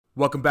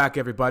Welcome back,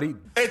 everybody.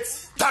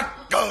 It's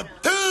Taco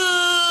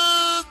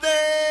Tuesday!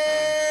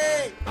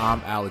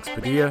 I'm Alex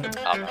Padilla.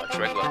 I'm Alex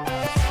Regla.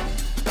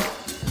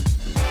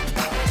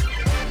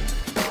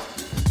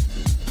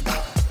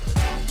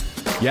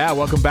 Yeah,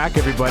 welcome back,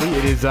 everybody.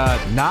 It is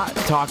not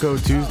Taco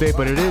Tuesday,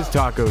 but it is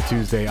Taco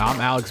Tuesday. I'm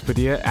Alex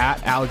Padilla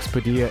at Alex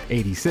Padilla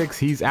 86.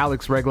 He's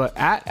Alex Regla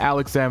at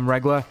Alex M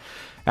Regla.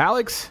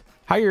 Alex,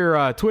 how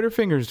your Twitter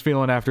fingers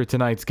feeling after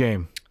tonight's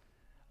game?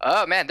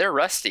 Oh man, they're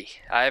rusty.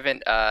 I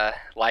haven't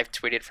live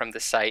tweeted from the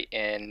site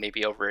in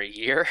maybe over a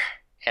year,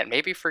 and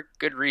maybe for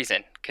good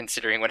reason,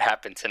 considering what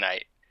happened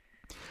tonight.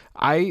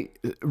 I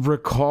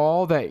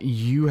recall that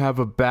you have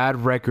a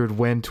bad record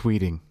when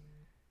tweeting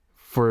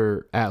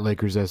for at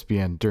Lakers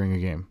SBN during a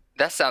game.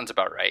 That sounds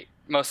about right.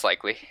 Most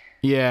likely.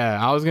 Yeah,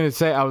 I was gonna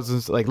say, I was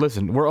just like,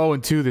 listen, we're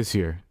 0-2 this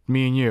year,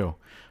 me and you.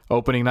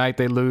 Opening night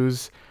they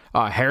lose.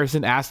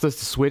 Harrison asked us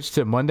to switch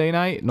to Monday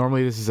night.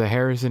 Normally this is a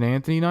Harrison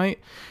Anthony night.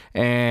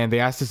 And they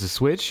asked us to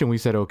switch, and we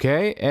said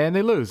okay, and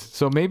they lose.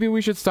 So maybe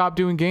we should stop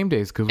doing game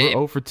days because we're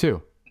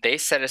 0-2. They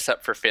set us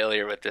up for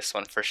failure with this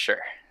one for sure.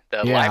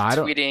 The live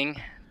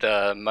tweeting,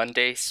 the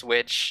Monday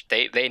switch,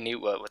 they knew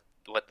what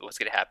was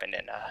going to happen.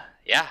 And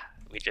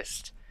we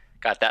just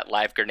got that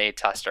live grenade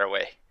tossed our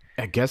way.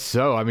 I guess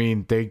so. I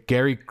mean, they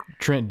Gary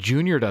Trent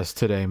Jr.'d us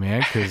today,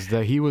 man, because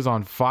he was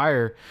on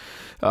fire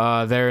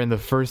there in the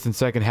first and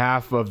second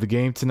half of the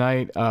game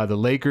tonight. The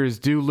Lakers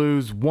do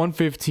lose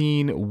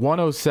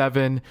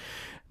 115-107.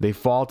 They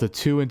fall to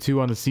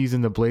 2-2 on the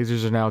season. The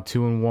Blazers are now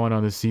 2-1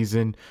 on the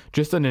season.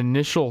 Just an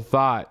initial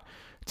thought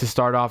to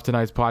start off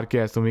tonight's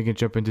podcast, and we can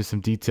jump into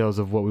some details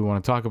of what we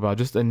want to talk about.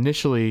 Just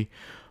initially,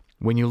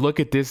 when you look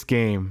at this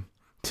game,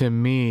 to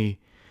me,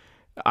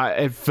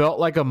 it felt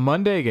like a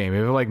Monday game.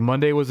 It felt like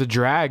Monday was a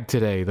drag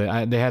today.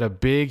 They had a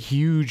big,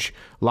 huge,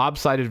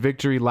 lopsided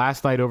victory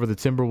last night over the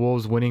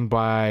Timberwolves, winning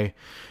by,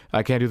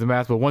 I can't do the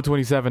math, but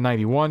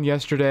 127-91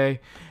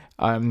 yesterday.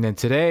 And then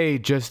today,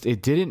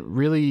 it didn't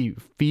really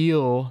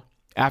feel,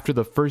 after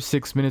the first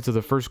 6 minutes of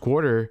the first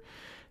quarter,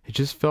 it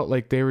just felt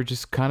like they were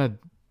just kind of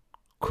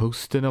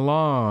coasting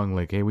along.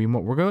 Like, hey,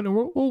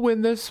 we'll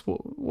win this.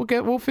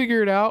 We'll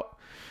figure it out.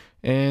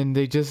 And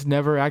they just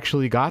never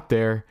actually got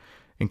there.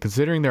 And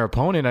considering their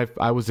opponent,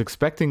 I was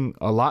expecting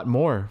a lot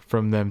more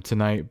from them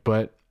tonight,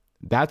 but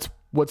that's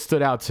what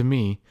stood out to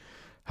me.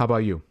 How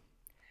about you?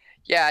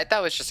 Yeah, I thought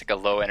it was just like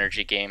a low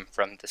energy game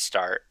from the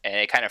start, and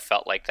it kind of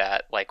felt like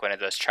that, like one of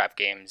those trap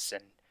games.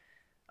 And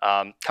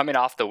coming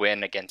off the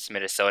win against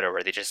Minnesota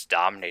where they just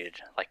dominated,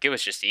 like it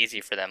was just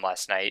easy for them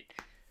last night.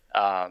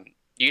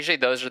 Usually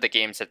those are the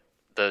games that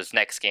those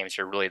next games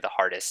are really the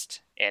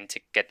hardest, and to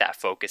get that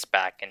focus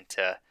back and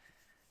to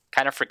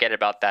kind of forget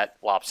about that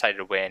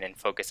lopsided win and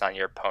focus on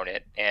your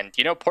opponent. And,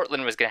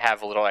 Portland was going to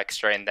have a little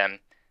extra in them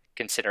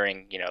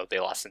considering, they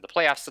lost in the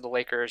playoffs to the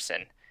Lakers.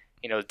 And,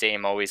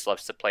 Dame always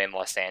loves to play in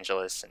Los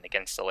Angeles and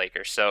against the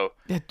Lakers. So,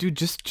 yeah, dude,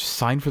 just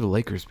sign for the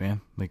Lakers,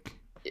 man. Like,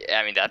 yeah,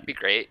 I mean, that'd be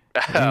great.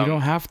 You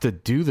don't have to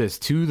do this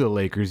to the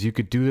Lakers. You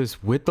could do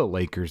this with the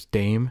Lakers,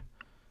 Dame.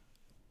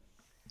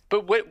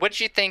 But what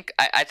did you think?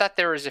 I thought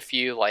there was a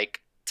few,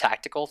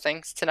 tactical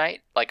things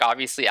tonight. Like,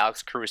 obviously,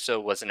 Alex Caruso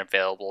wasn't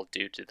available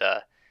due to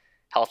the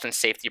health and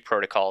safety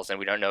protocols, and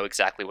we don't know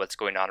exactly what's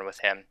going on with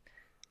him.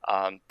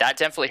 That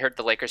definitely hurt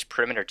the Lakers'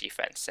 perimeter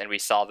defense, and we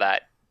saw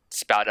that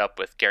spout up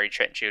with Gary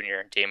Trent Jr.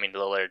 and Damian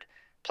Lillard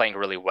playing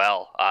really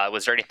well.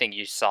 Was there anything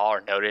you saw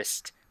or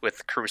noticed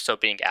with Caruso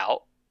being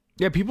out?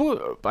 Yeah,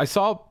 I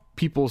saw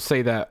people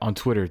say that on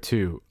Twitter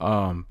too,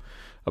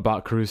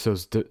 about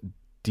Caruso's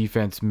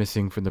defense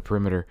missing from the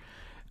perimeter.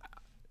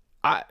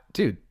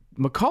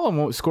 McCollum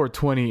won't score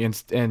 20,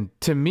 and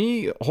to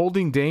me,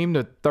 holding Dame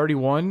to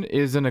 31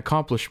 is an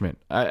accomplishment,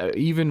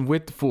 even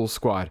with the full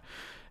squad.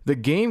 The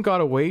game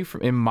got away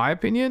from, in my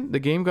opinion, the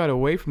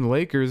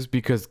Lakers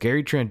because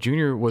Gary Trent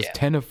Jr. was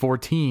 10 of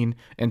 14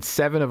 and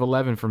 7 of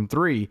 11 from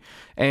 3.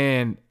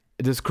 And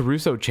does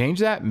Caruso change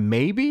that?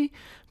 Maybe,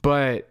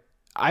 but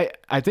I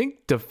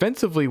think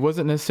defensively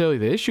wasn't necessarily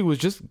the issue. It was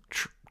just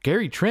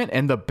Gary Trent,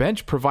 and the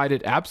bench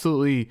provided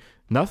absolutely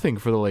nothing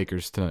for the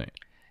Lakers tonight.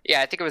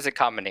 Yeah, I think it was a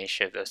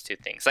combination of those two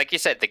things. Like you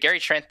said, the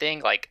Gary Trent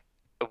thing,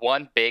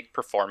 one big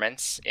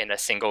performance in a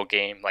single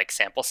game,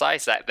 sample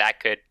size, that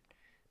can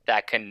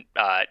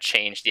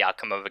change the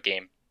outcome of a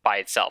game by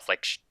itself.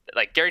 Like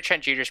Gary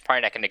Trent Jr. is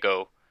probably not going to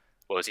go,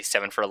 what was he,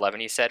 7 for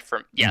 11, you said?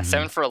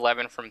 7 for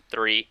 11 from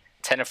 3,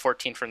 10 of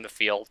 14 from the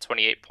field,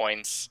 28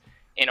 points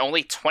in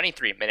only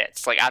 23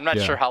 minutes. I'm not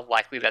sure how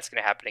likely that's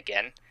going to happen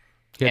again.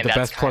 Yeah, the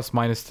best plus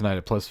minus tonight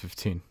at plus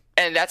 15.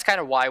 And that's kind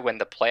of why when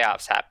the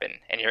playoffs happen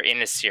and you're in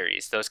a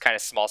series, those kind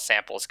of small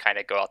samples kind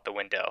of go out the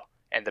window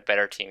and the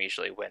better team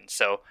usually wins.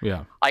 So,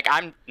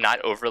 I'm not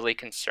overly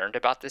concerned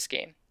about this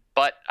game,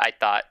 but I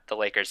thought the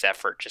Lakers'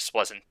 effort just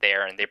wasn't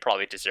there and they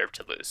probably deserved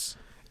to lose.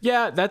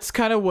 Yeah, that's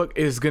kind of what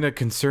is going to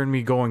concern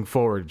me going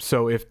forward.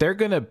 So if they're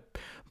going to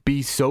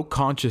be so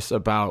conscious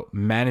about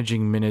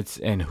managing minutes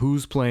and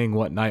who's playing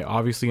what night.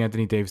 Obviously,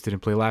 Anthony Davis didn't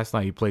play last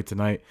night. He played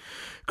tonight.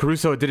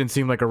 Caruso, it didn't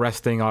seem like a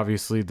rest thing,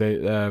 obviously.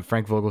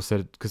 Frank Vogel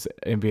said because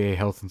NBA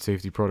health and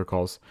safety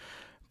protocols.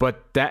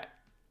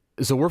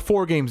 So we're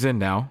 4 games in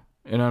now,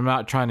 and I'm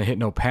not trying to hit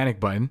no panic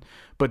button,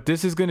 but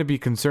this is going to be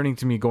concerning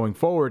to me going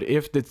forward.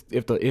 If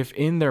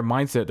in their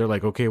mindset they're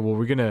like, okay, well,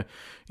 we're gonna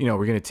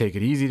take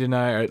it easy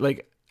tonight.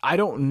 Like, I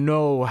don't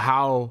know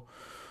how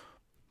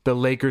the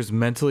Lakers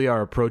mentally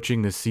are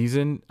approaching this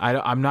season.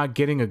 I'm not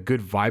getting a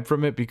good vibe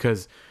from it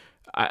because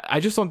I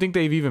just don't think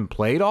they've even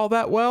played all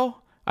that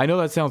well. I know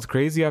that sounds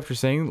crazy after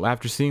seeing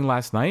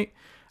last night.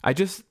 I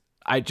just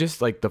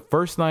like the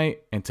first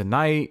night and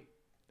tonight,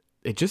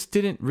 it just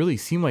didn't really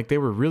seem like they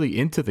were really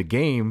into the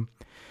game,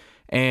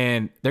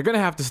 and they're going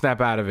to have to snap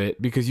out of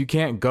it because you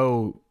can't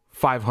go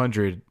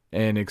 500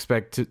 and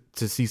expect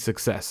to see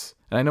success.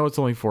 And I know it's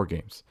only 4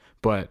 games,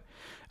 but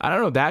I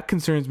don't know. That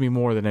concerns me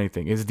more than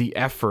anything is the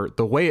effort,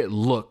 the way it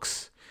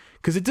looks,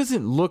 because it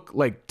doesn't look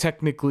like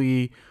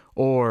technically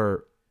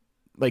or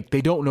like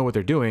they don't know what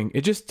they're doing.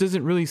 It just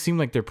doesn't really seem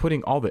like they're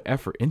putting all the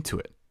effort into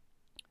it.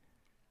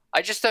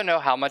 I just don't know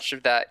how much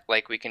of that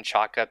like we can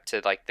chalk up to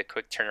like the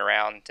quick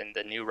turnaround and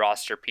the new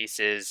roster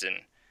pieces and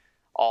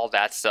all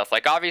that stuff.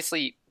 Like,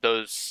 obviously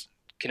those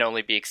can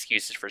only be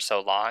excuses for so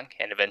long,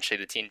 and eventually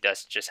the team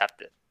does just have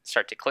to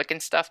start to click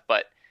and stuff.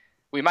 But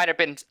we might have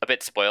been a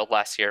bit spoiled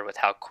last year with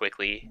how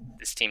quickly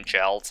this team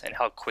gelled and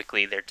how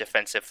quickly their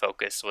defensive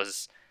focus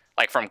was.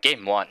 Like, from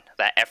game 1,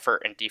 that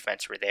effort and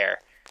defense were there.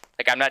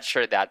 Like, I'm not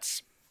sure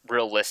that's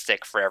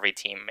realistic for every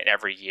team and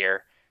every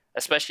year,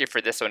 especially for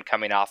this one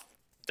coming off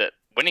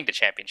winning the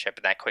championship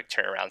in that quick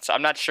turnaround. So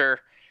I'm not sure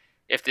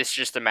if this is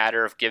just a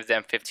matter of give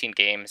them 15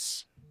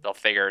 games, they'll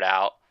figure it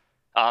out.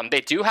 They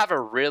do have a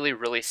really,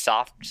 really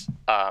soft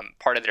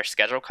part of their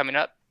schedule coming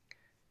up,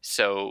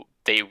 so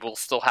they will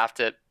still have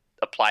to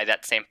apply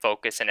that same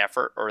focus and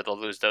effort, or they'll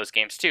lose those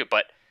games too.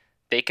 But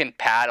they can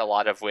pad a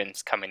lot of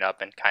wins coming up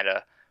and kind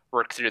of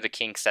work through the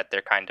kinks that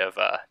they're kind of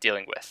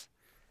dealing with.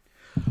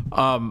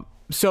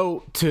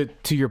 So to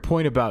your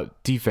point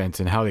about defense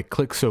and how they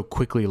clicked so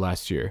quickly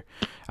last year,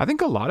 I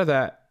think a lot of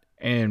that,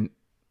 and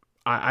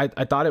I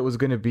thought it was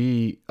going to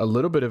be a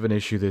little bit of an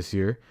issue this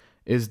year,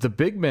 is the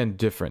big men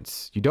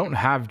difference. You don't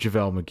have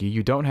JaVale McGee.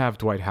 You don't have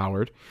Dwight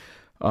Howard.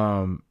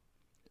 Marc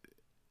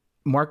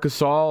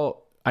Gasol,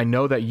 I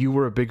know that you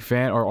were a big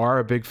fan or are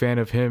a big fan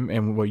of him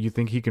and what you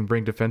think he can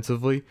bring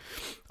defensively.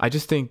 I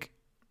just think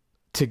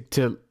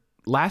to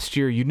last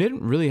year, you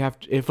didn't really have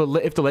to, if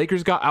the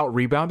Lakers got out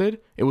rebounded,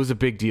 it was a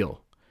big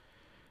deal.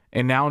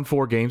 And now in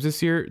 4 games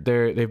this year,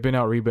 they've been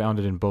out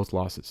rebounded in both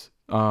losses.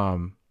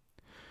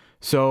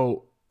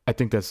 So I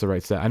think that's the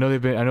right stat. I know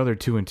they're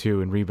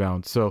 2-2 in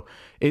rebounds. So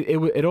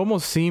it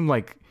almost seemed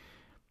like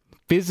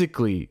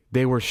physically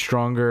they were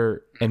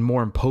stronger and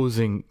more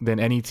imposing than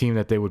any team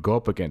that they would go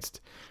up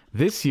against.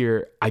 This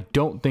year, I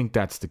don't think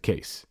that's the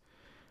case.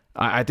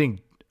 I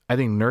think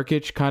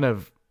Nurkic kind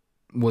of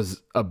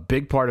was a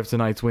big part of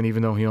tonight's win,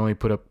 even though he only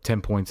put up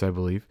 10 points, I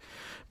believe.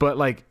 But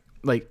like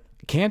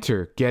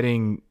Cantor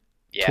getting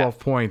 12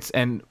 points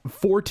and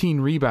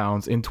 14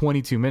 rebounds in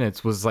 22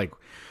 minutes was like,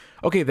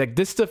 okay, like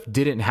this stuff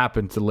didn't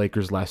happen to the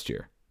Lakers last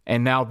year.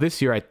 And now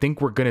this year, I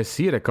think we're going to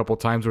see it a couple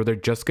times where they're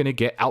just going to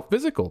get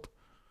out-physicaled.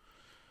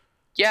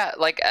 Yeah,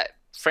 like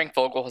Frank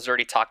Vogel has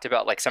already talked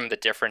about like some of the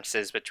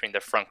differences between the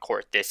front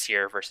court this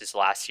year versus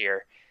last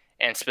year,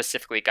 and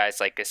specifically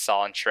guys like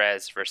Gasol and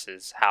Trez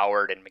versus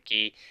Howard and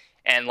McGee.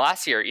 And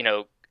last year,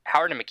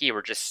 Howard and McGee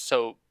were just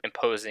so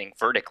imposing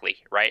vertically,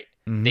 right?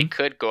 Mm-hmm. They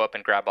could go up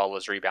and grab all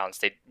those rebounds.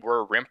 They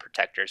were rim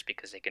protectors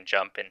because they can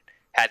jump and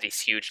had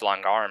these huge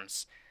long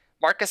arms.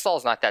 Marc Gasol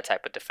is not that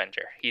type of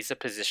defender. He's a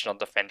positional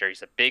defender.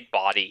 He's a big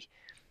body,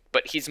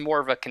 but he's more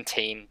of a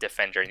contained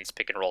defender in these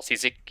pick and rolls.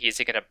 He's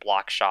going to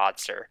block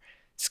shots or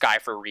sky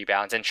for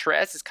rebounds. And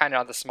Trez is kind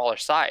of on the smaller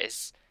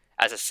size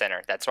as a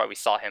center. That's why we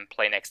saw him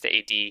play next to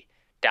AD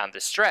down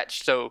the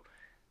stretch. So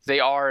they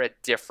have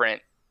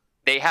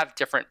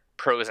different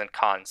pros and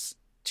cons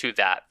to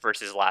that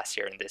versus last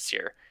year and this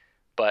year.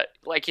 But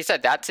like you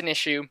said, that's an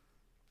issue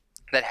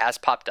that has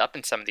popped up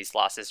in some of these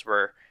losses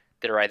where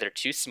they're either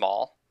too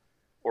small,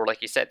 or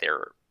like you said,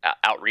 they're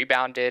out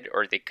rebounded,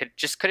 or they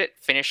couldn't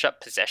finish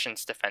up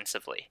possessions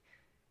defensively.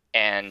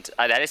 And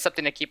that is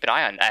something to keep an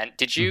eye on. And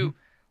did you,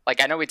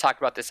 I know we talked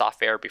about this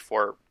off air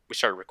before we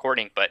started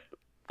recording, but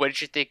what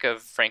did you think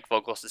of Frank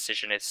Vogel's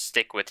decision to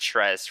stick with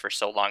Trez for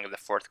so long in the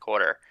fourth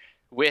quarter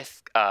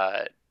with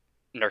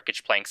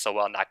Nurkic playing so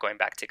well, not going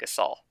back to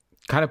Gasol?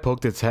 Kind of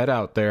poked its head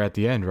out there at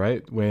the end,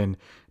 right? When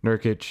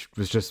Nurkic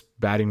was just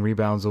batting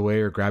rebounds away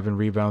or grabbing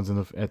rebounds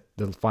at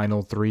the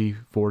final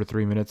 4 to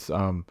 3 minutes.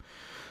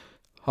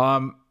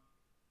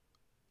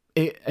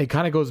 It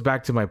kind of goes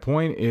back to my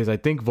point is I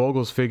think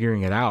Vogel's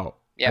figuring it out.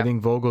 Yeah. I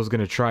think Vogel's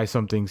going to try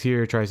some things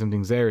here, try some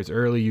things there. It's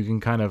early. You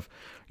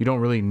don't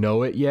really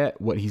know it yet,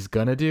 what he's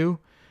going to do.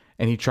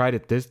 And he tried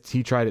it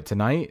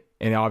tonight,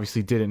 and it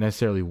obviously didn't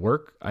necessarily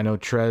work. I know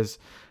Trez,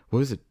 what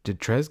was it?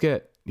 Did Trez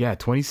get,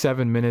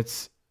 27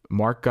 minutes.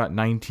 Mark got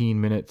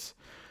 19 minutes.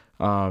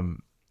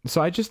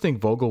 So I just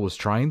think Vogel was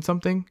trying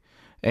something,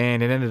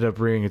 and it ended up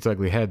rearing its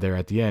ugly head there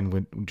at the end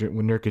when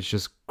Nurkic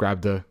just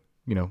grabbed the,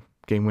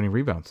 game-winning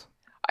rebounds.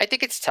 I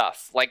think it's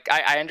tough.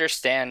 I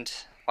understand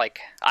Like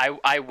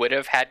I would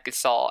have had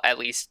Gasol at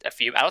least a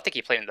few. I don't think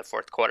he played in the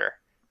fourth quarter.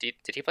 Did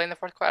he play in the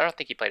fourth quarter? I don't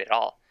think he played at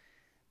all.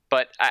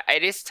 But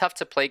it is tough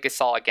to play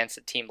Gasol against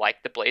a team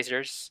like the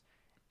Blazers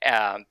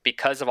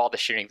because of all the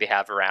shooting they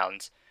have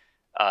around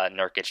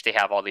Nurkic. They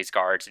have all these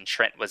guards, and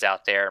Trent was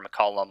out there,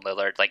 McCollum,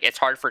 Lillard. Like, it's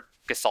hard for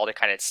Gasol to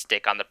kind of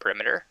stick on the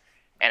perimeter.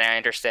 And I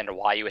understand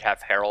why you would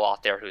have Harrell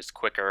out there who's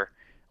quicker,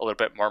 a little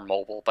bit more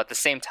mobile. But at the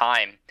same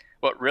time,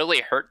 what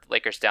really hurt the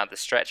Lakers down the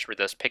stretch were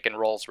those pick and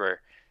rolls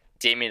where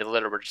Damian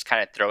Lillard would just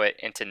kind of throw it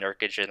into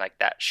Nurkic in like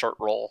that short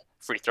roll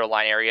free throw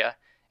line area,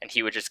 and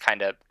he would just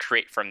kind of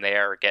create from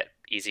there or get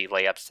easy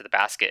layups to the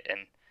basket.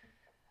 And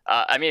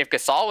I mean, if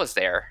Gasol was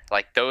there,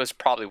 like, those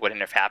probably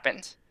wouldn't have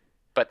happened.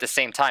 But at the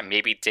same time,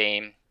 maybe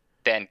Dame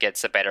then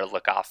gets a better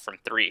look off from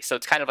three. So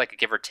it's kind of like a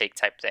give or take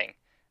type thing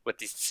with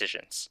these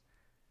decisions.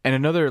 And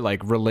another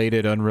like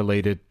related,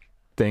 unrelated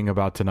thing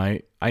about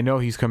tonight, I know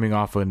he's coming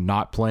off of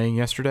not playing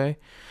yesterday,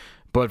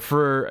 but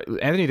for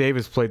Anthony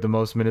Davis played the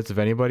most minutes of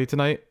anybody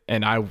tonight,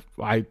 and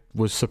I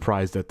was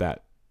surprised at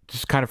that.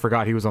 Just kind of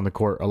forgot he was on the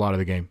court a lot of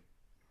the game.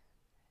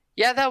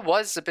 Yeah, that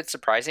was a bit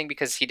surprising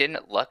because he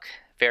didn't look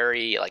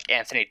very like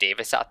Anthony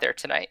Davis out there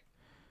tonight.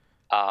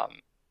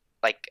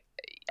 Like,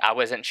 I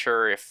wasn't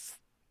sure if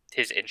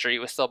his injury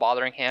was still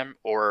bothering him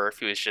or if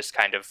he was just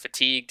kind of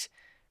fatigued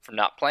from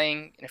not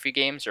playing in a few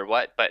games or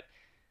what. But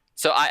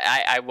so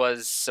I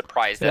was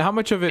surprised. How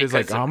much of it is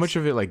like, how much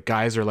of it like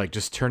guys are like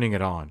just turning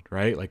it on,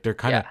 right? Like they're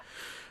kind of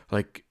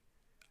like,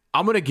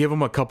 I'm going to give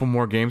him a couple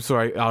more games. So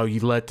I'll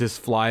let this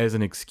fly as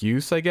an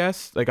excuse, I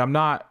guess. Like, I'm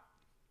not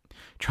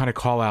trying to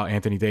call out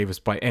Anthony Davis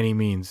by any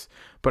means,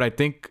 but I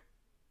think,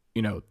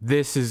 you know,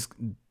 this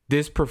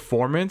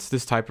performance,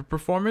 this type of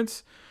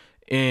performance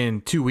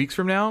in 2 weeks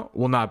from now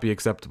will not be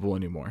acceptable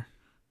anymore.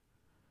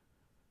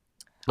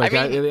 Like,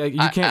 I mean,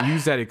 you can't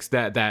use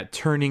that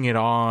turning it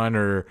on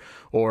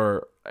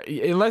or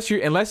unless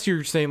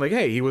you're saying like,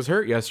 hey, he was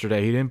hurt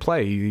yesterday, he didn't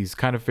play, he's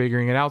kind of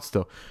figuring it out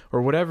still,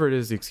 or whatever it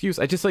is the excuse.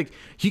 I just like,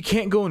 he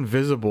can't go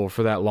invisible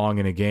for that long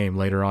in a game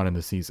later on in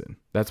the season.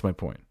 That's my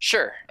point.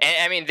 Sure. And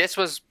I mean, this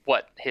was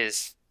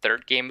his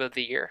third game of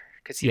the year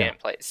because he didn't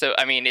play. So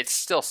I mean, it's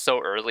still so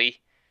early,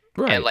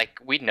 right? And like,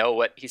 we know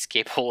what he's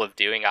capable of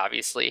doing,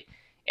 obviously,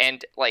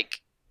 and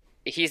like,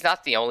 he's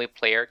not the only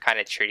player kind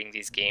of treating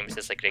these games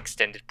as like an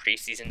extended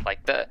preseason.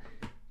 Like the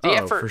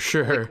effort, for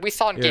sure. Like we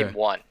saw in game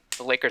one,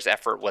 the Lakers'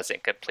 effort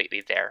wasn't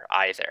completely there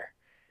either.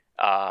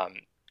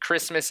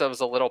 Christmas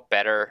was a little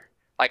better.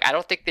 Like, I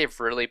don't think they've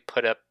really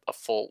put up a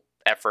full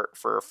effort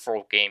for a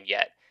full game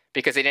yet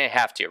because they didn't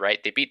have to,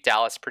 right? They beat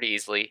Dallas pretty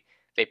easily.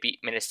 They beat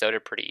Minnesota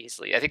pretty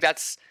easily. I think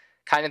that's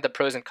kind of the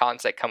pros and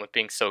cons that come with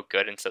being so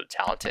good and so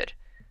talented,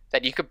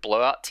 that you could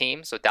blow out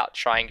teams without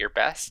trying your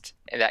best,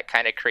 and that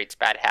kind of creates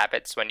bad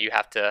habits when you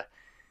have to,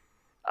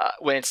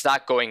 when it's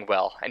not going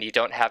well, and you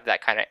don't have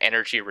that kind of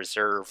energy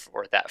reserve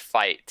or that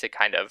fight to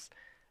kind of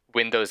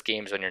win those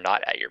games when you're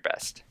not at your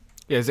best.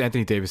 Yeah, it's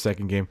Anthony Davis'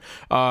 second game.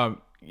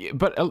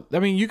 But I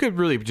mean, you could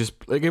really just,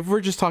 like, if we're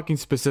just talking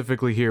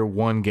specifically here,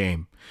 one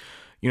game,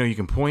 you know, you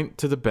can point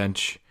to the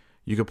bench,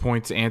 you could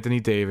point to Anthony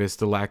Davis,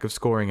 the lack of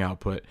scoring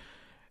output.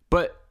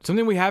 But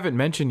something we haven't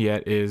mentioned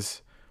yet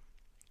is,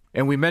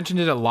 and we mentioned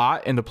it a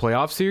lot in the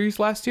playoff series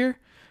last year,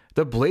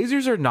 the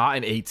Blazers are not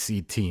an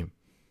 8-seed team.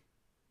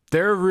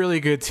 They're a really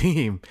good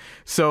team.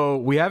 So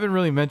we haven't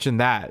really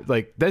mentioned that.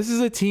 Like, this is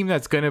a team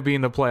that's going to be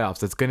in the playoffs,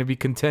 that's going to be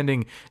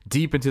contending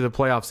deep into the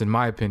playoffs, in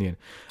my opinion.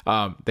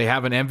 They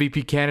have an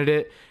MVP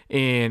candidate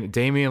in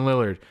Damian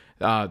Lillard.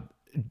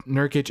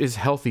 Nurkic is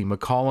healthy.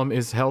 McCollum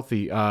is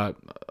healthy. I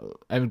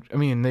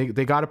mean,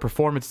 they got a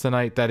performance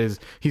tonight that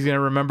he's going to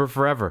remember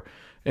forever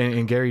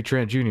in Gary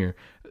Trent Jr.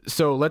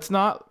 So let's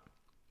not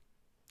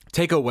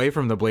take away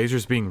from the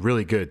Blazers being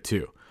really good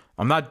too.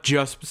 I'm not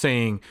just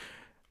saying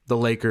the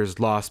Lakers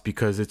lost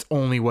because it's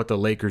only what the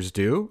Lakers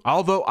do.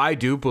 Although I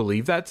do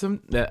believe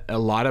that a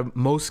lot of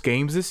most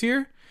games this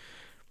year,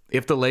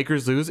 if the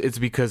Lakers lose, it's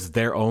because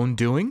their own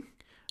doing.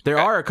 There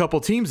are a couple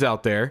teams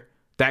out there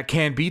that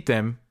can beat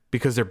them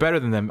because they're better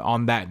than them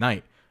on that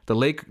night.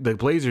 The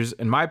Blazers,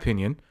 in my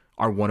opinion,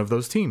 are one of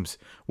those teams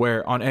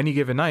where on any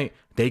given night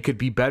they could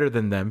be better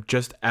than them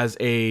just as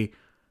a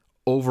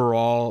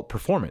overall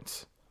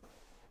performance.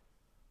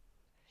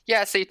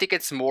 Yeah, so you think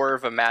it's more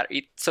of a matter.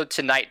 So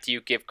tonight, do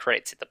you give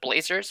credit to the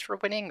Blazers for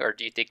winning, or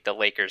do you think the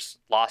Lakers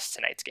lost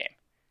tonight's game?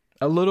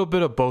 A little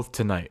bit of both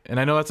tonight. And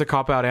I know that's a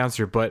cop-out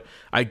answer, but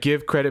I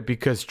give credit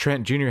because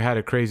Trent Jr. had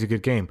a crazy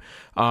good game.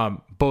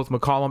 Both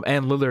McCollum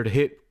and Lillard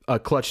hit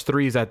clutch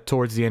threes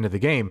towards the end of the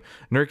game.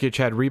 Nurkic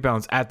had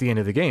rebounds at the end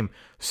of the game.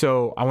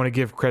 So I want to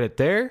give credit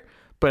there,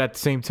 but at the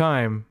same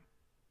time,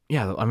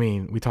 yeah, I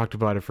mean, we talked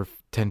about it for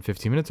 10,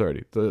 15 minutes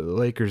already. The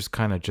Lakers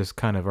kind of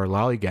are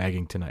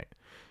lollygagging tonight.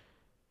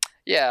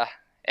 Yeah,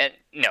 and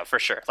no, for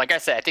sure. Like I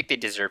said, I think they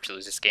deserve to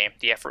lose this game.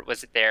 The effort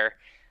wasn't there.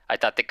 I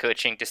thought the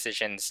coaching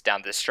decisions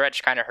down the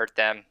stretch kind of hurt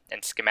them,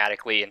 and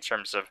schematically in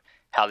terms of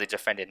how they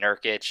defended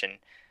Nurkic. And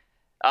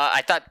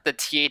I thought the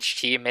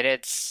THT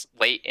minutes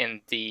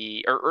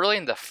early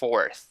in the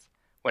fourth,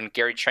 when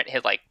Gary Trent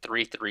hit like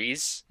 3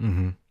 threes,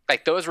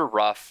 Like those were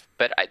rough,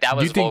 but that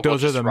was. Do you think Vogel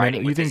those are the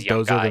minutes? You think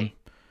those are the?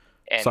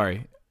 And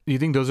sorry, do you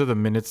think those are the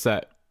minutes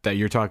that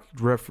you're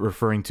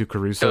referring to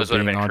Caruso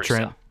being on Caruso.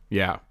 Trent?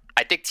 Yeah.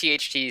 I think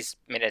THT's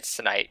minutes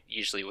tonight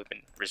usually would have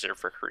been reserved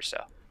for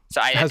Caruso. So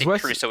I think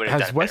Caruso would have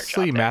done a better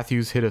Wesley job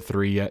Matthews hit a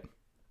 3 yet?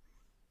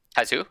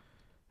 Has who?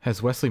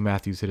 Has Wesley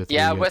Matthews hit a 3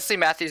 Yeah, yet? Wesley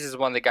Matthews is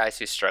one of the guys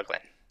who's struggling,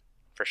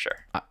 for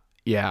sure.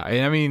 Yeah,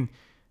 and I mean,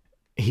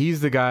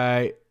 he's the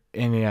guy,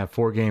 and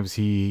 4 games,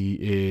 he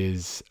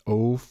is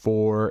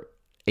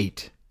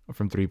 0-for-8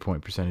 from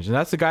 3-point percentage. And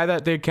that's the guy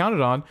that they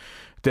counted on,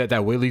 that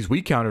at least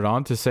we counted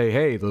on to say,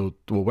 hey,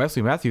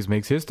 Wesley Matthews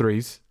makes his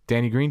threes.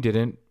 Danny Green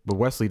didn't, but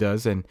Wesley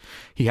does, and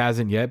he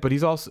hasn't yet. But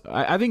he's also,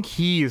 I think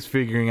he is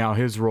figuring out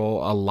his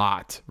role a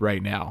lot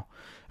right now.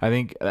 I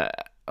think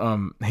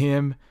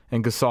him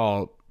and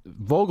Gasol,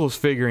 Vogel's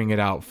figuring it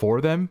out for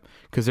them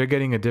because they're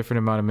getting a different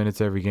amount of minutes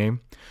every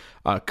game.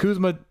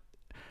 Kuzma,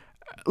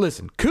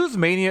 listen,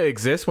 Kuzmania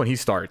exists when he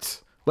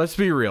starts. Let's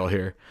be real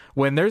here.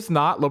 When there's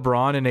not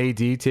LeBron and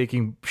AD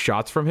taking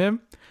shots from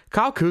him,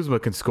 Kyle Kuzma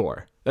can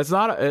score. It's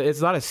not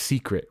a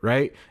secret,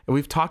 right? And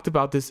we've talked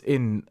about this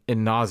in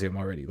nauseum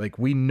already. Like,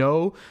 we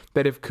know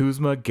that if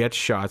Kuzma gets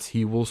shots,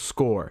 he will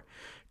score.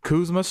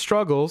 Kuzma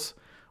struggles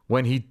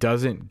when he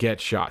doesn't get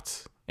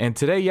shots. And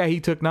today, yeah, he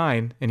took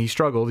 9 and he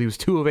struggled. He was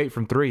 2 of 8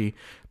 from 3.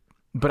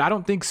 But I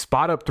don't think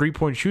spot up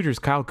 3-point shooters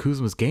Kyle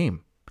Kuzma's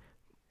game.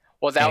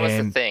 Well, that was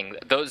the thing.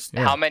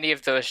 How many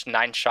of those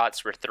 9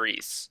 shots were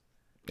threes?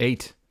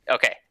 8.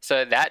 Okay,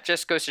 so that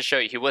just goes to show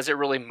you he wasn't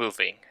really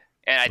moving.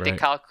 And I think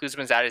Kyle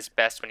Kuzma's at his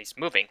best when he's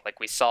moving, like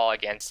we saw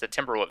against the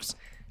Timberwolves.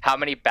 How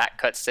many back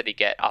cuts did he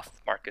get off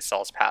of Marc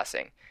Gasol's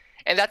passing?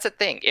 And that's the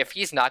thing. If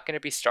he's not going to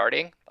be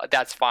starting,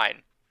 that's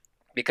fine.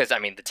 Because, I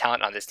mean, the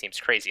talent on this team's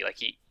crazy. Like,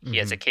 he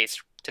has a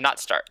case to not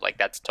start. Like,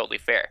 that's totally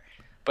fair.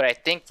 But I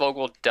think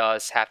Vogel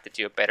does have to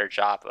do a better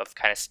job of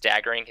kind of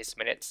staggering his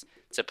minutes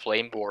to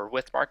play more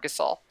with Marc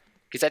Gasol.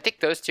 Because I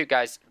think those two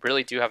guys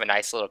really do have a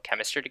nice little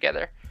chemistry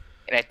together.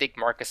 And I think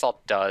Marc Gasol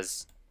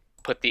does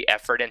put the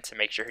effort in to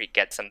make sure he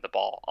gets him the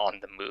ball on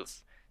the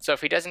move. So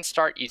if he doesn't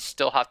start, you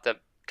still have to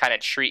kind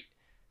of treat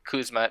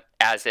Kuzma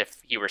as if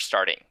he were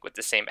starting with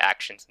the same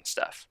actions and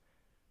stuff.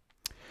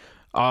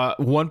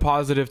 One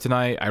positive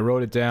tonight, I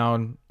wrote it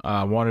down.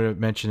 I wanted to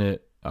mention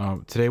it.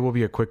 Today will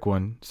be a quick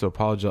one, so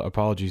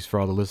apologies for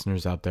all the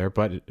listeners out there,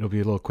 but it'll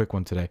be a little quick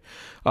one today.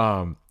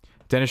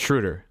 Dennis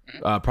Schröder,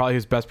 probably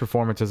his best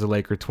performance as a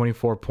Laker,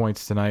 24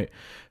 points tonight,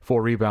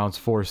 4 rebounds,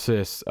 4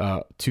 assists,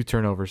 2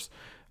 turnovers,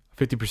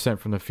 50%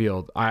 from the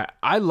field.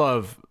 I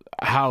love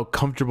how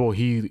comfortable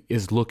he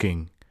is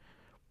looking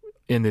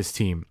in this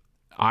team.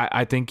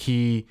 I think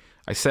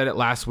I said it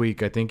last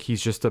week. I think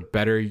he's just a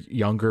better,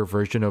 younger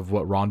version of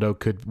what Rondo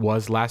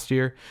was last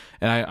year.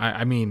 And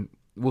I mean,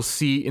 we'll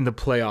see in the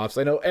playoffs.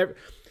 I know.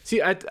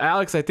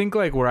 Alex, I think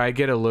like where I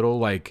get a little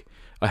like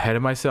ahead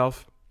of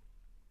myself,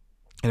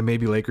 and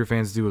maybe Laker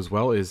fans do as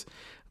well, is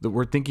that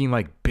we're thinking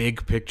like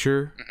big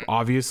picture,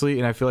 obviously.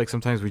 And I feel like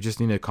sometimes we just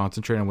need to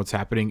concentrate on what's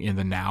happening in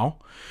the now.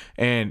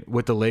 And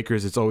with the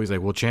Lakers, it's always like,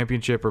 well,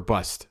 championship or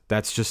bust.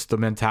 That's just the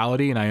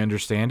mentality, and I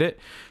understand it.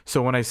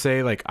 So when I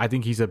say like I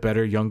think he's a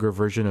better, younger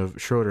version of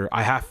Schroeder,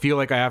 feel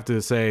like I have to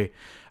say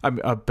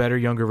I'm a better,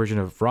 younger version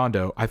of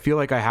Rondo. I feel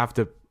like I have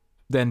to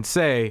then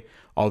say,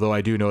 although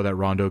I do know that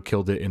Rondo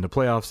killed it in the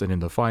playoffs and in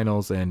the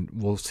finals, and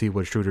we'll see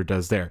what Schroeder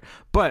does there.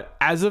 But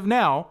as of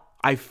now,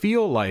 I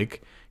feel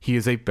like he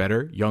is a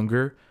better,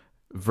 younger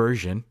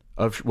version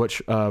of what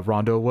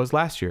Rondo was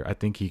last year. I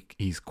think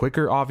he's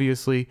quicker.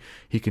 Obviously,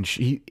 he can.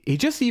 He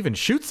just even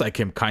shoots like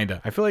him, kind of.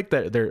 I feel like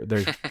that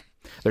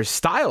their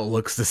style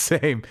looks the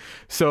same.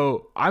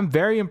 So I'm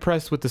very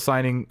impressed with the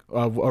signing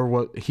of or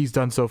what he's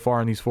done so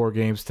far in these 4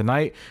 games.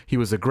 Tonight, he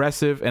was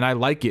aggressive, and I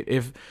like it.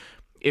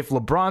 If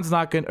LeBron's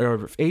not going,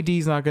 or if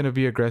AD's not going to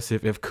be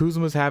aggressive, if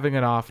Kuzma's having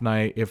an off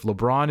night, if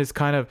LeBron is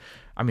kind of,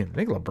 I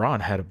think LeBron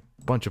had a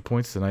bunch of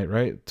points tonight,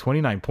 right?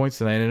 29 points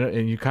tonight,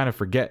 and you kind of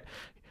forget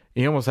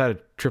he almost had a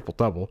triple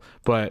double.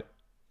 But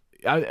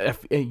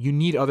you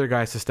need other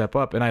guys to step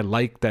up, and I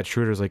like that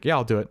Schroeder's like, yeah,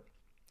 I'll do it,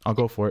 I'll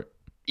go for it.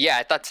 Yeah,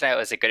 I thought tonight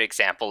was a good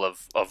example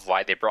of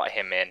why they brought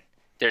him in.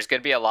 There's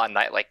going to be a lot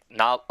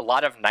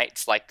of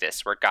nights like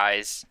this where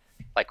guys,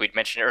 like we'd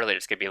mentioned earlier,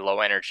 it's going to be low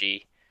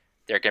energy.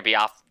 They're going to be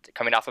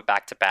coming off a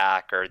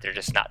back-to-back, or they're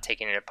just not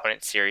taking an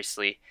opponent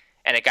seriously.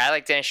 And a guy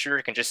like Dennis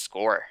Schröder can just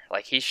score.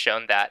 Like, he's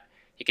shown that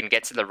he can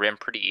get to the rim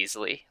pretty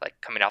easily. Like,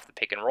 coming off the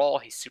pick and roll,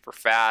 he's super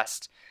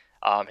fast.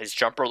 His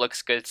jumper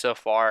looks good so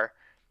far.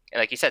 And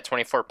like you said,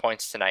 24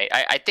 points tonight.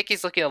 I think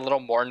he's looking a little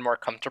more and more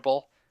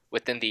comfortable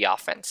within the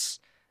offense.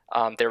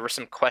 There were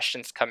some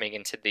questions coming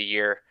into the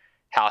year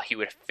how he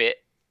would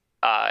fit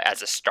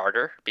as a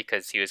starter,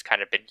 because he was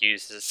kind of been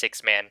used as a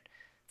 6-man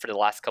for the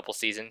last couple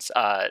seasons.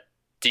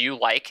 Do you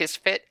like his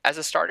fit as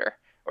a starter,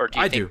 or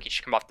do you think he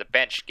should come off the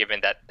bench,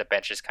 given that the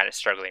bench is kind of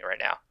struggling right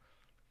now?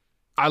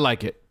 I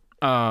like it.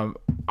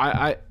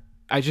 I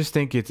just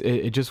think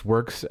it just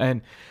works,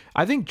 and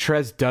I think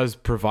Trez does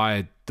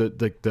provide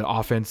the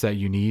offense that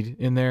you need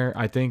in there.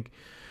 I think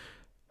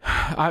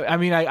I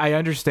mean, I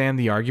understand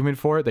the argument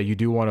for it that you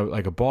do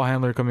want a ball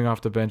handler coming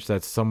off the bench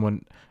that's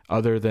someone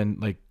other than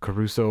like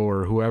Caruso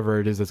or whoever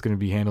it is that's going to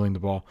be handling the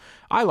ball.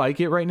 I like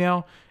it right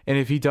now, and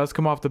if he does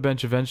come off the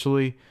bench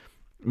eventually,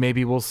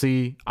 maybe we'll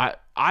see.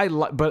 But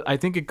I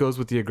think it goes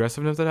with the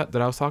aggressiveness that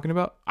I was talking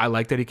about. I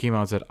like that he came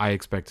out and said, "I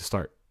expect to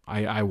start.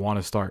 I want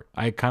to start."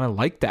 I kind of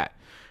like that.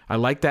 I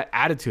like that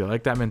attitude. I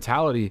like that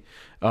mentality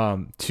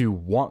to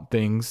want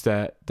things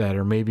that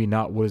are maybe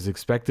not what is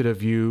expected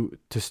of you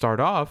to start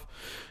off.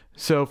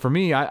 So for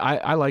me,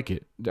 I like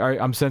it.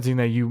 I'm sensing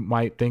that you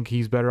might think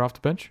he's better off the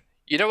bench.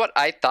 You know what?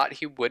 I thought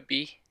he would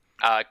be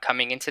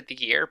coming into the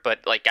year, but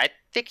like I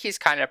think he's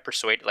kind of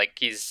persuaded. Like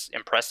he's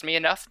impressed me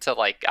enough to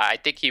like I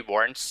think he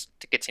warrants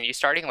to continue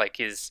starting. Like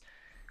he's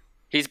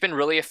been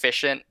really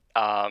efficient.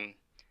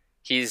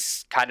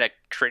 He's kind of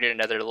created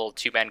another little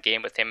two-man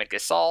game with him and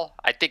Gasol.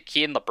 I think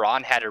he and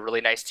LeBron had a really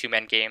nice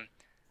two-man game.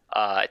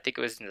 I think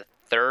it was in the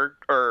third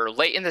or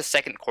late in the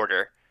second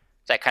quarter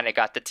that kind of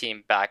got the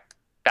team back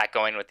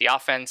going with the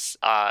offense.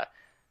 I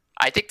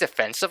think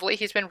defensively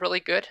he's been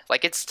really good.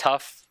 Like it's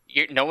tough.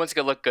 No one's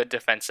going to look good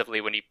defensively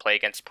when you play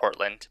against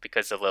Portland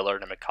because of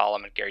Lillard and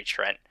McCollum and Gary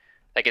Trent.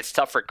 Like it's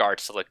tough for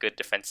guards to look good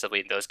defensively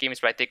in those games,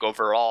 but I think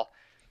overall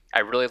I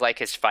really like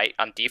his fight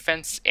on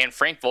defense. And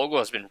Frank Vogel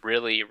has been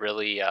really,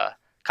 really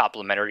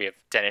complimentary of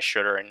Dennis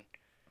Schröder and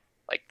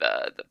like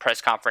the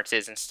press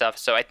conferences and stuff.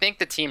 So I think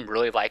the team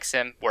really likes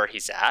him where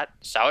he's at.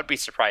 So I would be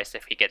surprised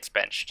if he gets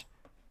benched.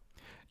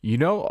 You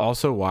know,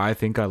 also why I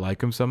think I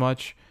like him so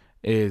much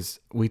is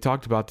we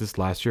talked about this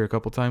last year a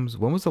couple times.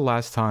 When was the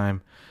last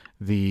time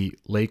the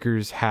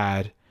Lakers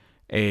had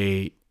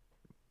a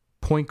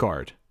point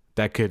guard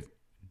that could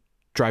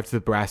drive to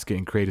the basket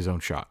and create his own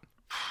shot?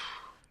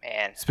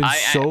 Man, it's been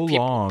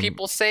long.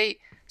 People say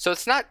so.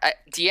 It's not.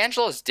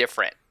 D'Angelo is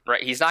different,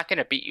 right? He's not going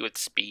to beat you with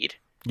speed.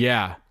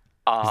 Yeah,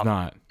 he's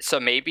not. So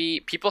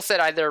maybe people said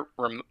either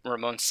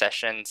Ramon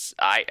Sessions.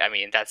 I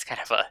mean, that's kind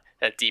of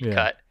a deep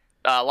cut.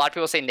 A lot of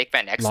people say Nick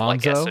Van Exel, I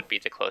guess, would be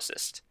the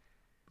closest.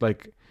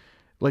 Like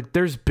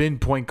there's been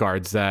point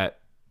guards that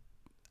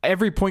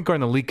every point guard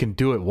in the league can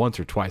do it once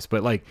or twice,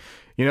 but like,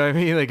 you know what I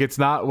mean? Like it's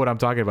not what I'm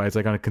talking about. It's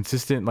like on a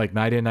consistent, like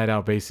night in, night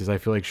out basis. I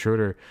feel like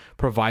Schröder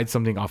provides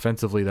something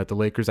offensively that the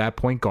Lakers at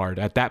point guard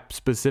at that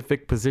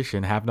specific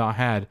position have not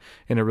had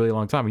in a really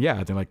long time. Yeah,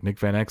 I think like Nick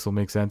Van Exel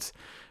makes sense.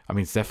 I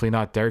mean, it's definitely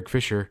not Derek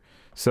Fisher.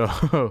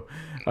 So,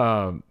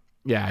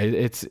 yeah,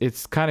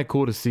 it's kind of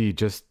cool to see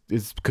just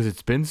it's because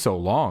it's been so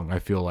long. I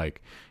feel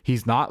like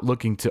he's not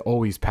looking to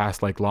always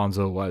pass like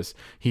Lonzo was.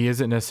 He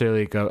isn't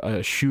necessarily like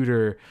a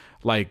shooter.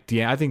 Like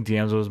I think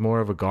D'Angelo is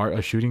more of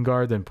a shooting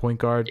guard than point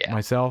guard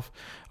myself.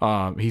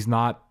 He's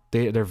not.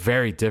 They're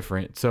very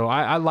different. So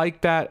I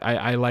like that.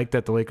 I like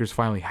that the Lakers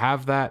finally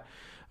have that.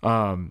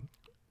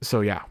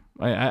 So yeah,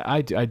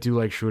 I do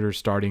like Schröder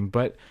starting,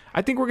 but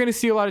I think we're going to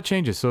see a lot of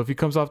changes. So if he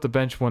comes off the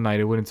bench one night,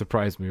 it wouldn't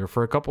surprise me, or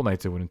for a couple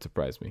nights, it wouldn't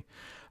surprise me.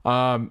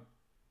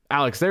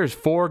 Alex, there's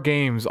 4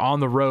 games on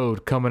the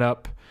road coming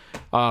up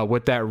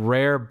with that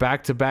rare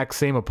back-to-back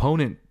same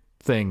opponent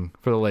thing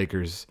for the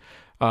Lakers.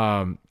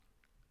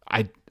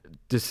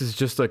 This is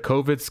just a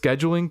COVID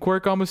scheduling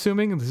quirk, I'm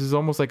assuming. This is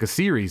almost like a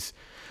series.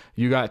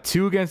 You got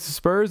 2 against the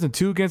Spurs and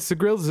 2 against the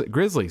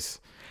Grizzlies.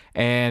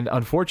 And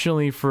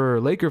unfortunately for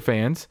Laker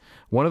fans,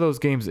 one of those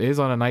games is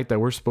on a night that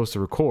we're supposed to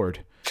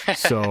record.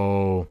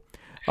 So,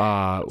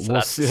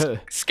 we'll see.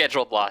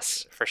 Scheduled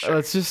loss for sure.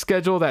 Let's just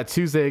schedule that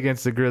Tuesday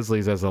against the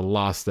Grizzlies as a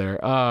loss there.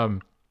 But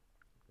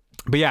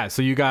yeah,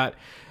 so you got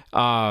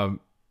the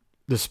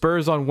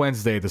Spurs on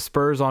Wednesday, the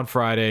Spurs on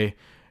Friday,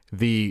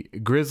 the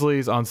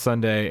Grizzlies on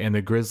Sunday, and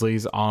the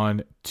Grizzlies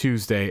on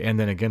Tuesday, and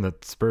then again the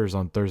Spurs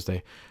on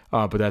Thursday.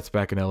 But that's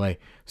back in LA.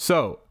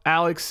 So,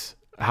 Alex,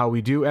 how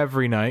we do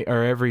every night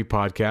or every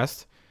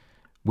podcast,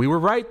 we were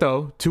right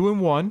though,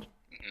 2-1.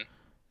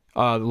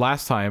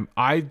 Last time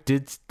I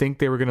did think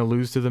they were going to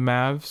lose to the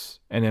Mavs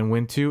and then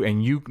win 2,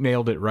 and you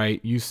nailed it right.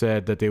 You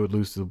said that they would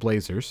lose to the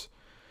Blazers.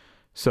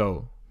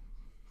 So,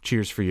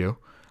 cheers for you.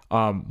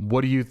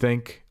 What do you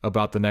think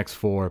about the next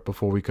 4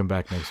 before we come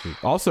back next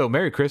week? Also,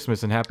 Merry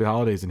Christmas and Happy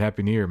Holidays and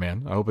Happy New Year,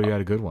 man. I hope you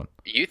had a good one.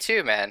 You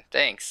too, man.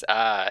 Thanks.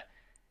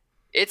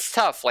 It's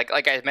tough. Like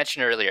I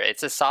mentioned earlier,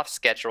 it's a soft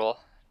schedule,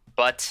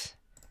 but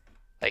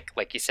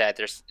like you said,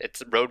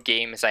 it's road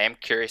games. I am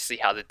curious to see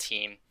how the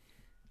team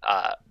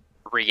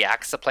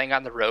reacts to playing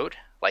on the road.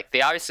 Like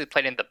they obviously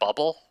played in the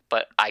bubble,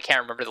 but I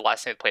can't remember the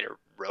last time they played a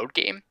road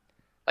game.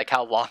 Like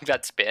how long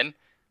that's been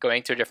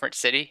going to a different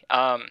city.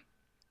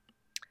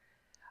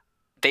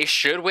 They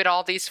should win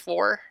all these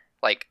 4.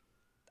 Like,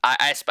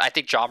 I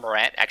think John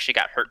Morant actually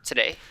got hurt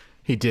today.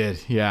 He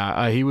did,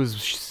 yeah. He was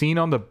seen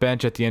on the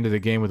bench at the end of the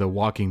game with a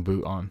walking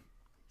boot on.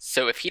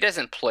 So if he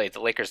doesn't play, the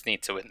Lakers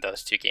need to win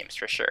those 2 games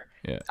for sure.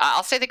 Yeah.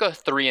 I'll say they go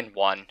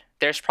 3-1.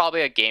 There's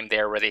probably a game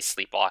there where they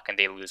sleepwalk and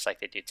they lose like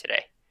they do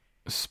today.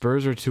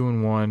 Spurs are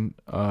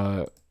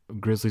 2-1.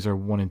 Grizzlies are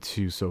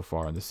 1-2 so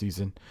far in the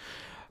season.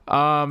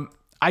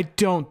 I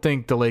don't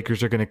think the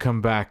Lakers are going to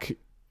come back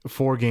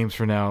 4 games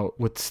from now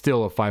with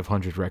still a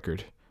 500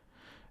 record.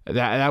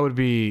 That would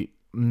be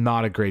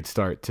not a great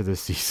start to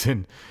this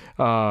season.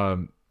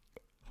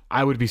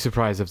 I would be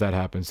surprised if that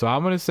happens. So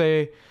I'm going to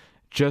say,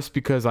 just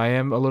because I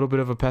am a little bit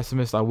of a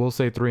pessimist, I will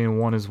say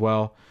 3-1 as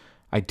well.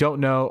 I don't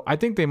know. I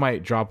think they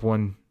might drop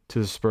one to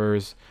the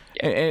Spurs.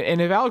 Yeah.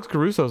 And if Alex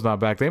Caruso's not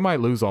back, they might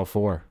lose all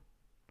 4.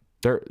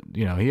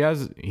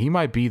 He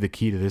might be the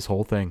key to this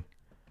whole thing.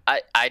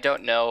 I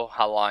don't know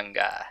how long,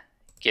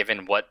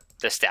 given what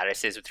the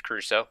status is with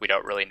Caruso, we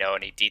don't really know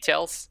any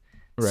details.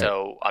 Right.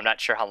 So I'm not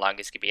sure how long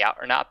he's going to be out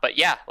or not. But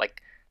yeah,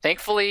 like,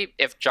 thankfully,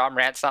 if John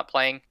Morant's not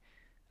playing,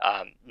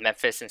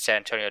 Memphis and San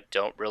Antonio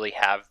don't really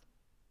have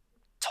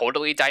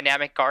totally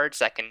dynamic guards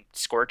that can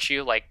scorch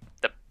you like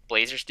the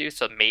Blazers do.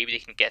 So maybe they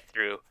can get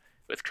through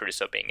with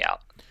Caruso being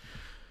out.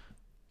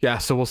 Yeah,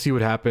 so we'll see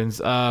what happens.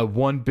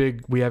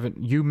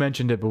 You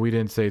mentioned it, but we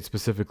didn't say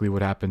specifically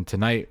what happened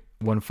tonight.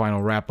 One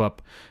final wrap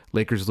up.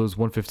 Lakers lose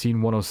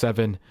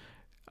 115-107.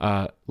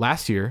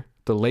 Last year,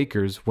 the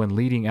Lakers, when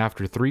leading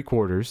after 3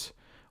 quarters,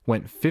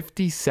 went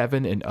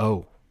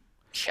 57-0.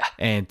 Yeah.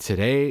 And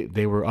today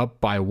they were up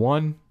by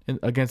 1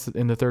 after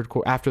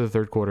the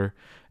third quarter,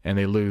 and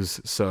they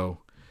lose. So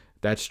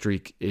that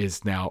streak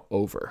is now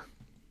over.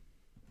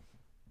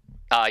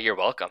 You're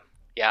welcome.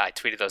 Yeah, I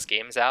tweeted those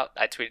games out.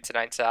 I tweeted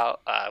tonight's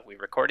out. We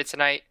recorded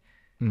tonight.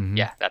 Mm-hmm.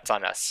 Yeah, that's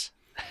on us.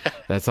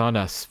 That's on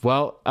us.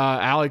 Well,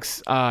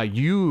 Alex,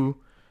 you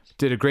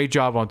did a great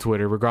job on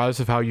Twitter, regardless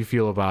of how you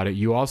feel about it.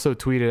 You also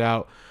tweeted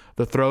out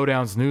the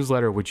Throwdowns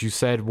newsletter, which you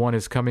said one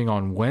is coming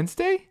on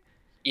Wednesday.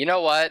 You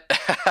know what?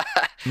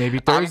 Maybe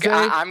Thursday.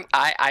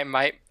 I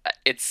might.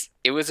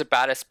 It was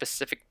about a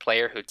specific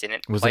player who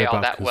didn't play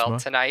all that well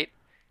tonight.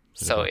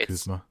 So it's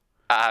Kuzma?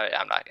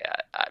 I'm not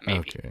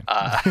maybe.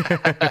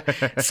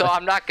 Okay. So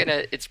I'm not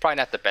gonna. It's probably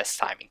not the best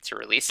timing to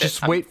release it.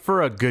 Just wait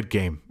for a good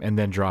game and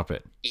then drop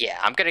it. Yeah,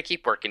 I'm gonna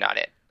keep working on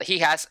it.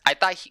 I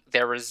thought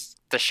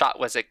the shot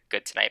wasn't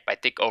good tonight, but I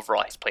think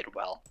overall he's played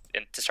well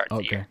to start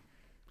the year.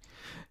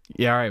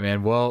 Yeah, all right,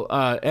 man. Well,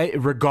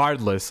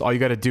 regardless, all you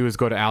got to do is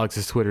go to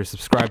Alex's Twitter,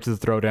 subscribe to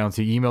the Throwdowns.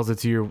 He emails it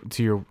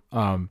to your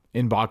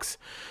inbox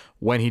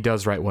when he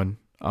does write one,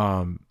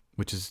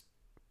 which is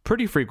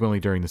pretty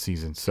frequently during the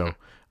season. So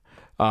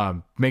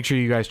make sure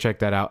you guys check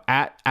that out.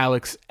 At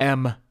Alex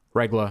M.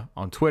 Regla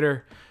on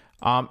Twitter.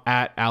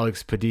 At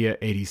Alex Padilla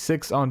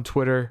 86 on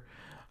Twitter.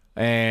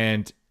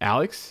 And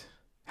Alex,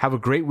 have a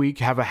great week.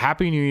 Have a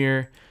happy new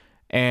year.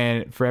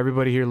 And for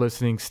everybody here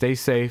listening, stay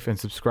safe and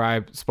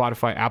subscribe.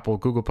 Spotify, Apple,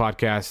 Google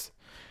Podcasts.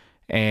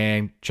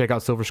 And check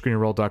out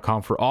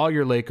silverscreenandroll.com for all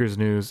your Lakers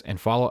news. And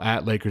follow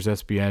at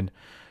LakersSBN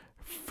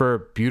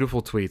for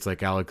beautiful tweets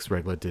like Alex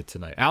Regla did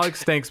tonight.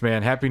 Alex, thanks,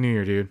 man. Happy New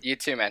Year, dude. You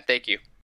too, man. Thank you.